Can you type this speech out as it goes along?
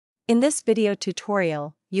In this video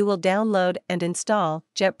tutorial, you will download and install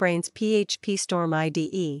Jetbrains PhpStorm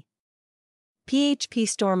IDE.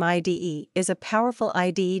 PhpStorm IDE is a powerful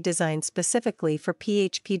IDE designed specifically for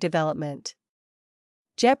PHP development.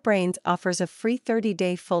 Jetbrains offers a free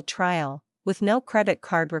 30-day full trial, with no credit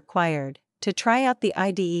card required, to try out the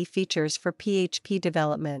IDE features for PHP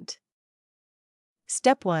development.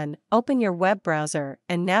 Step 1. Open your web browser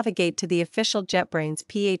and navigate to the official Jetbrains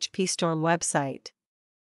PhpStorm website.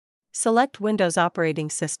 Select Windows operating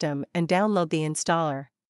system and download the installer.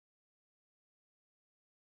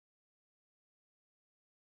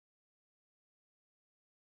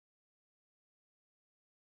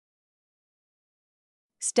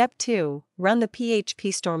 Step 2. Run the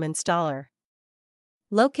PhpStorm installer.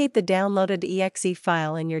 Locate the downloaded exe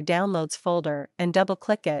file in your Downloads folder and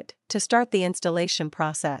double-click it to start the installation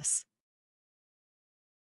process.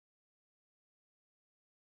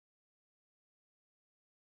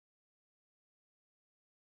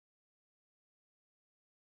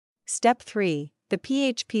 Step 3. The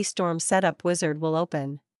PhpStorm Setup Wizard will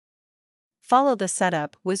open. Follow the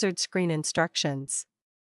Setup Wizard screen instructions.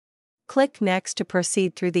 Click Next to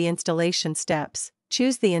proceed through the installation steps.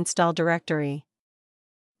 Choose the install directory.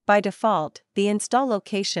 By default, the install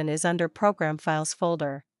location is under Program Files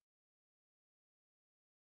folder.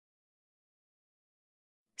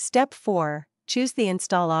 Step 4. Choose the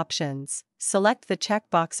install options. Select the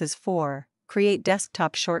checkboxes for Create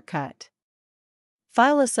Desktop Shortcut.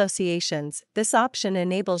 File Associations. This option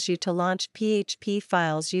enables you to launch PHP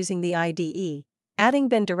files using the IDE. Adding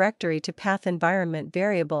bin directory to path environment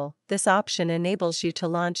variable. This option enables you to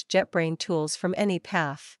launch JetBrains tools from any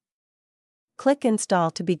path. Click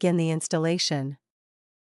Install to begin the installation.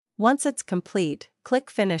 Once it's complete, click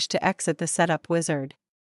Finish to exit the Setup Wizard.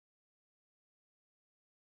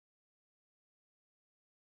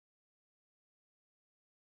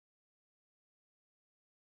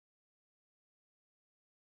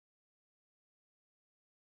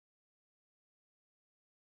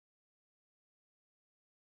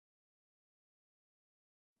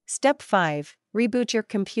 Step 5. Reboot your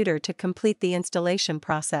computer to complete the installation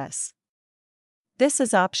process. This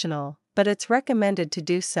is optional, but it's recommended to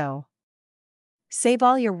do so. Save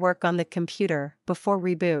all your work on the computer before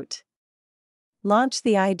reboot. Launch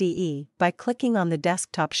the IDE by clicking on the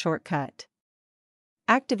desktop shortcut.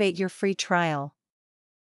 Activate your free trial.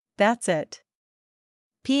 That's it.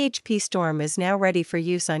 PhpStorm is now ready for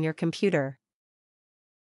use on your computer.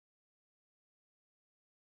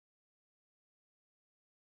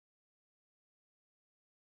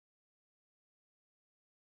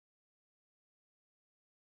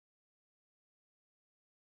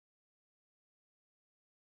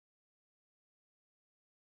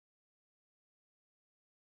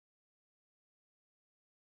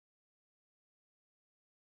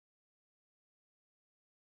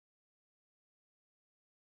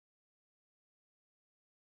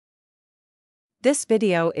 This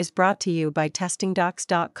video is brought to you by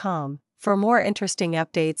testingdocs.com. For more interesting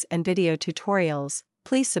updates and video tutorials,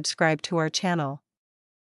 please subscribe to our channel.